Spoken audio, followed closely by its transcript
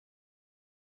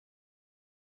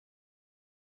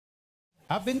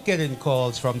I've been getting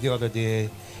calls from the other day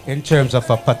in terms of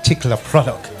a particular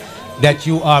product that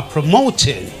you are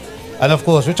promoting. And of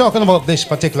course, we're talking about this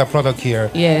particular product here.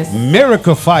 Yes.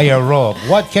 Miracle Fire Rub.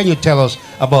 What can you tell us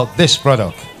about this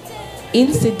product?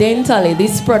 Incidentally,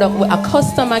 this product, a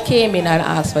customer came in and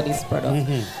asked for this product.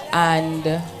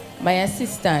 And my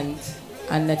assistant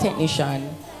and the technician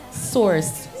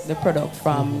sourced the product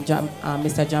from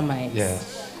Mr. Jamaica.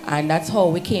 Yes. And that's how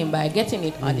we came by getting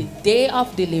it. On the day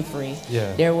of delivery,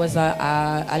 there was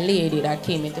a lady that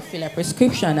came in to fill a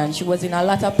prescription and she was in a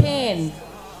lot of pain.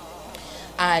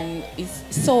 And it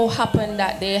so happened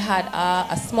that they had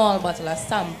a small bottle of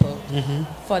sample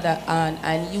for that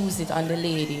and use it on the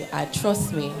lady. And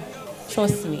trust me.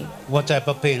 What type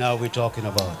of pain are we talking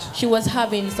about? She was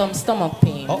having some stomach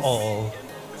pains.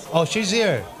 Oh, she's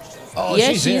here. Oh,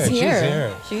 yes, she's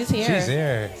here. She's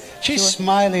here. She's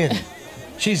smiling.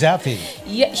 She's happy.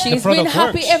 Yeah, she's been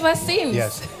happy ever since.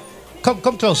 Yes.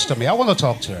 Come close to me. I want to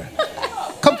talk to her.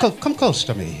 Come close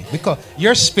to me because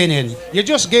you're spinning. You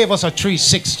just gave us a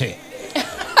 360.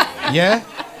 Yeah?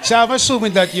 So I'm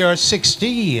assuming that you're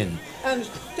 16. I'm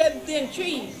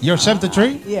 73. You're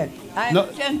 73? Yes.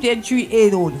 I'm 73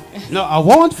 years old. No, I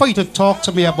want for you to talk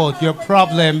to me about your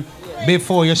problem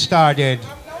before you started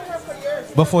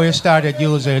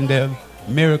using the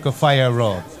Miracle Fire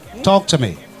Rub. Talk to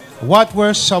me. What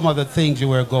were some of the things you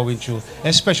were going through,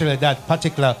 especially that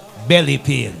particular belly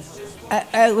pain?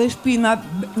 I was feeling my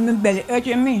belly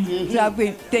hurting me. So I've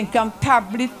been taking some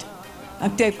tablet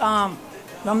and take something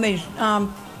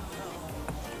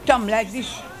like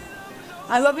this.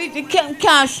 And when it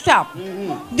can't stop.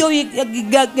 Do you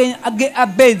get a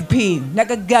belly pain, like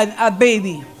a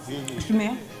baby. See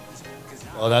me?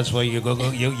 Oh, that's why you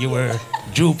were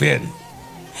drooping.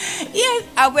 Yes,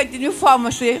 I went to the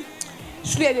pharmacy.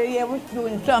 This lady here was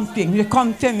doing something. They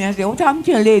come to me and say, what happened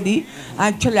to the lady?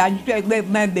 And tell her,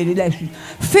 my belly like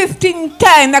 15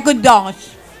 times I could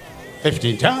dance.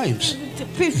 15 times?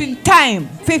 15 times,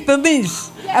 15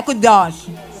 minutes I could dance.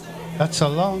 That's a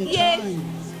long time. Yes.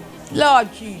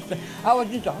 Lord Jesus. I was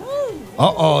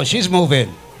just she's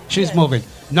moving. She's moving.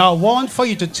 Now, I want for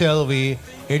you to tell me,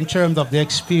 in terms of the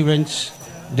experience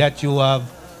that you have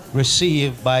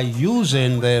received by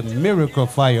using the Miracle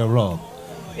Fire Rub.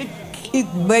 It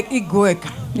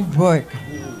work.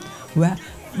 Well,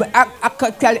 but I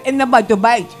could tell anybody to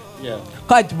buy it. Yeah.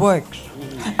 Because it works.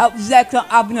 I was like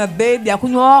having a baby, I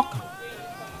couldn't walk.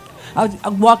 I was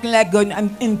walking like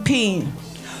I'm in pain.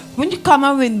 When you come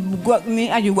and with me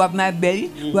and you rub my belly,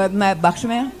 rub my back,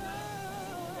 man.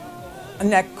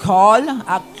 And I call,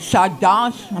 I start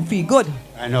dance, and feel good.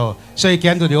 I know. So you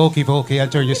can do the okey pokey and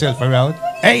turn yourself around.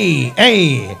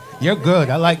 Hey, you're good.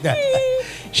 I like that.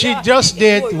 She just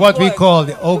did what we call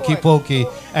the okey pokey,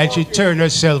 and she turned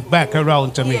herself back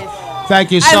around to me. Yes.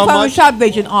 Thank you so much. I'm from the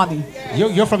Salvation Army.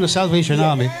 You're from the Salvation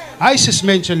Army. ISIS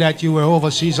mentioned that you were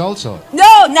overseas also.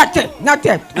 No, not yet. Not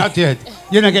yet.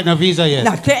 You're not getting a visa yet.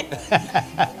 Not yet.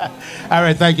 All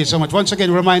right, thank you so much. Once again,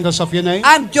 remind us of your name.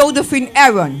 I'm Josephine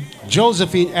Aaron.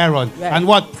 Josephine Aaron. Right. And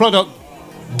what product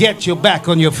gets you back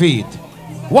on your feet?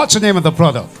 What's the name of the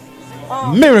product?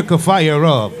 Miracle Fire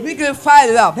Rub. Miracle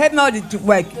Fire Rub. Help me to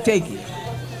work, take it.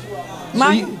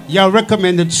 So you're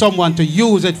recommending someone to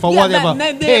use it for whatever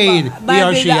pain he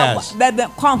or she has. Baby,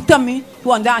 come to me,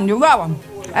 one down the road.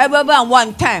 I rub on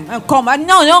one time and come. I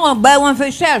know you're going to buy one for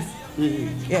yourself.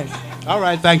 Yes. All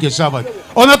right, thank you so much.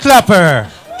 On a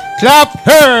clapper. Clap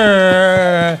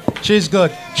her. She's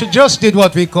good. She just did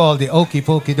what we call the okey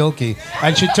pokey dokey,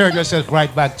 and she turned herself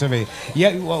right back to me.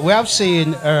 Yeah, we have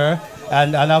seen her,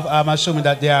 and I'm assuming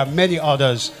that there are many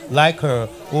others like her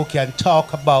who can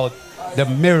talk about the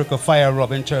Miracle Fire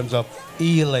Rub in terms of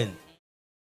healing.